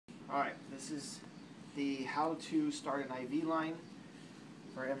Alright, this is the how to start an IV line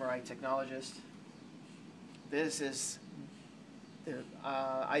for MRI technologist. This is the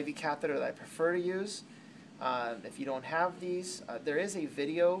IV catheter that I prefer to use. If you don't have these, there is a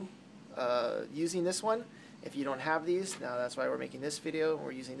video using this one. If you don't have these, now that's why we're making this video.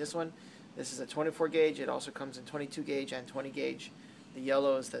 We're using this one. This is a 24 gauge. It also comes in 22 gauge and 20 gauge. The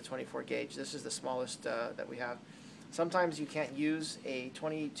yellow is the 24 gauge. This is the smallest that we have. Sometimes you can't use a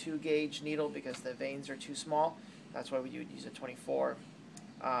 22 gauge needle because the veins are too small. That's why we would use a 24.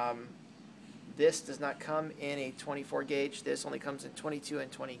 This does not come in a 24 gauge. This only comes in 22 and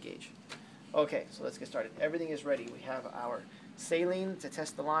 20 gauge. Okay, so let's get started. Everything is ready. We have our saline to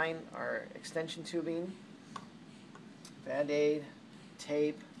test the line, our extension tubing, Band-Aid,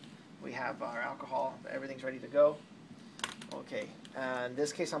 tape. We have our alcohol. Everything's ready to go. Okay, in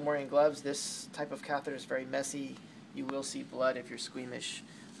this case I'm wearing gloves. This type of catheter is very messy. You will see blood if you're squeamish.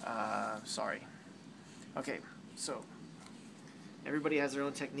 Sorry. Okay, so everybody has their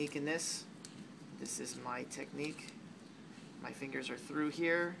own technique in this. This is my technique. My fingers are through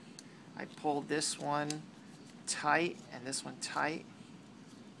here. I pull this one tight and this one tight.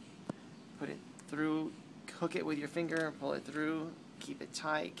 Put it through, hook it with your finger and pull it through. Keep it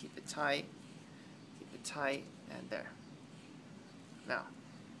tight, keep it tight, keep it tight, and there. Now,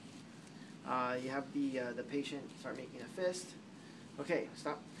 you have the patient start making a fist. Okay,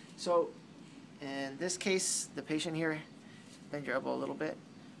 stop. So, in this case, the patient here, bend your elbow a little bit.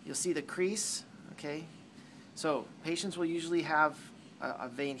 You'll see the crease, okay? So, patients will usually have a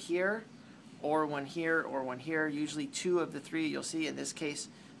vein here, or one here, or one here. Usually two of the three you'll see. In this case,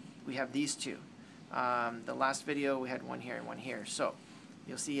 we have these two. The last video, we had one here and one here. So,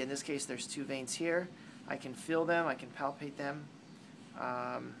 you'll see in this case, there's two veins here. I can feel them, I can palpate them.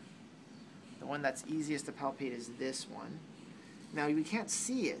 The one that's easiest to palpate is this one. Now we can't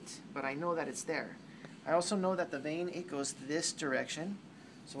see it, but I know that it's there. I also know that the vein, it goes this direction.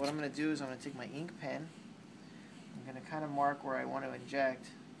 So what I'm going to do is I'm going to take my ink pen. I'm going to kind of mark where I want to inject.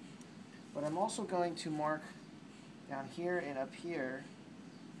 But I'm also going to mark down here and up here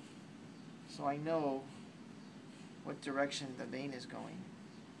so I know what direction the vein is going.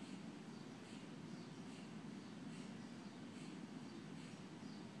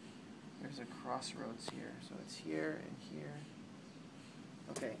 There's a crossroads here, so it's here and here.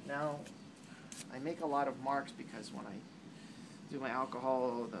 Okay, now I make a lot of marks because when I do my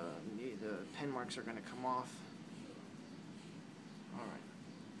alcohol, the pen marks are going to come off.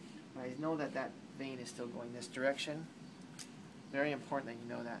 Alright, I know that that vein is still going this direction. Very important that you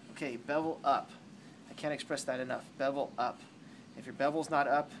know that. Okay, bevel up. I can't express that enough. Bevel up. If your bevel's not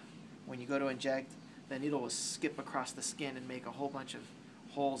up, when you go to inject, the needle will skip across the skin and make a whole bunch of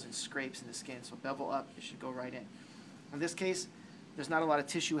holes and scrapes in the skin. So bevel up, it should go right in. In this case, there's not a lot of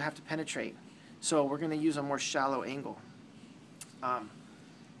tissue we have to penetrate. So we're going to use a more shallow angle.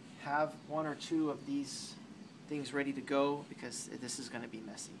 Have one or two of these things ready to go because this is going to be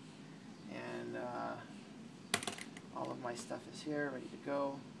messy. And all of my stuff is here, ready to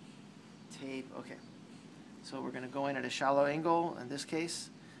go. Tape, okay. So we're going to go in at a shallow angle in this case.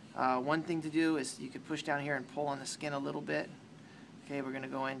 One thing to do is you could push down here and pull on the skin a little bit. Okay, we're going to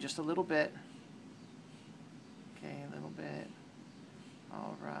go in just a little bit. Okay, a little bit.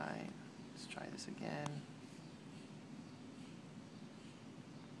 All right, let's try this again.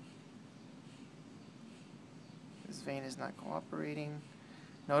 This vein is not cooperating.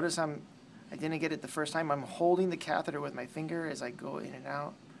 Notice I didn't get it the first time. I'm holding the catheter with my finger as I go in and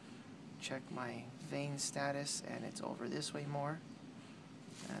out. Check my vein status, and it's over this way more.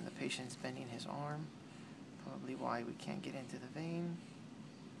 And the patient's bending his arm. Probably why we can't get into the vein.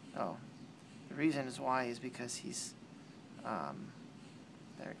 Oh, the reason is why is because he's,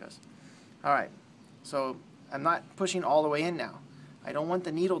 there it goes. All right, so I'm not pushing all the way in now. I don't want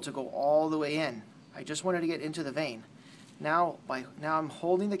the needle to go all the way in. I just wanted to get into the vein. Now I'm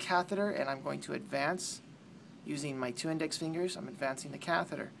holding the catheter and I'm going to advance using my two index fingers. I'm advancing the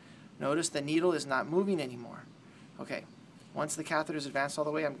catheter. Notice the needle is not moving anymore. Okay, once the catheter is advanced all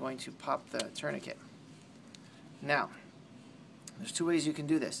the way, I'm going to pop the tourniquet. Now, there's two ways you can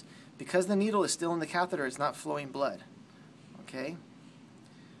do this. Because the needle is still in the catheter, it's not flowing blood. Okay?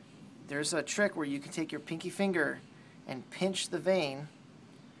 There's a trick where you can take your pinky finger and pinch the vein.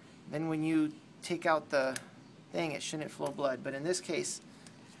 Then when you take out the thing, it shouldn't flow blood. But in this case,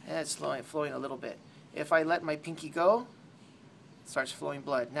 it's flowing a little bit. If I let my pinky go, it starts flowing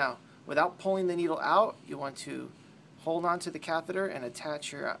blood. Now, without pulling the needle out, you want to hold on to the catheter and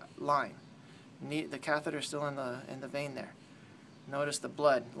attach your line. The catheter is still in the vein there. Notice the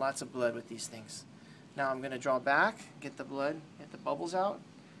blood, lots of blood with these things. Now I'm going to draw back, get the blood, get the bubbles out,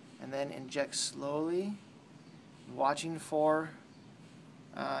 and then inject slowly, watching for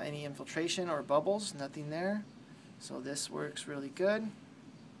any infiltration or bubbles. Nothing there. So this works really good.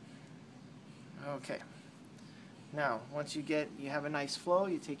 Okay. Now, once you have a nice flow,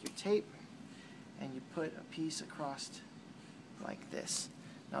 you take your tape and you put a piece across like this.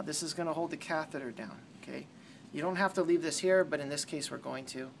 Now this is going to hold the catheter down. Okay. You don't have to leave this here, but in this case we're going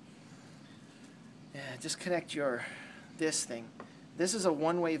to. Disconnect this thing. This is a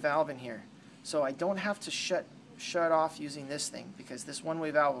one-way valve in here, so I don't have to shut off using this thing, because this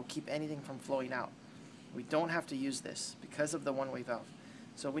one-way valve will keep anything from flowing out. We don't have to use this because of the one-way valve.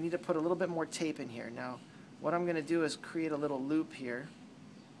 So we need to put a little bit more tape in here. Now what I'm going to do is create a little loop here,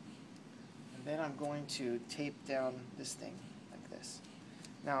 and then I'm going to tape down this thing like this.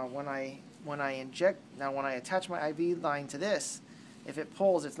 Now when I attach my IV line to this, if it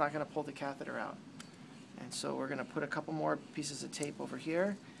pulls, it's not going to pull the catheter out. And so we're going to put a couple more pieces of tape over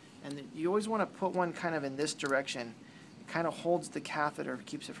here, and you always want to put one kind of in this direction. It kind of holds the catheter,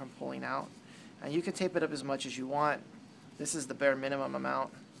 keeps it from pulling out. And you can tape it up as much as you want. This is the bare minimum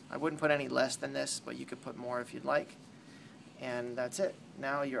amount. I wouldn't put any less than this, but you could put more if you'd like. And that's it.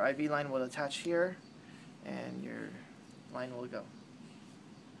 Now your IV line will attach here, and your line will go.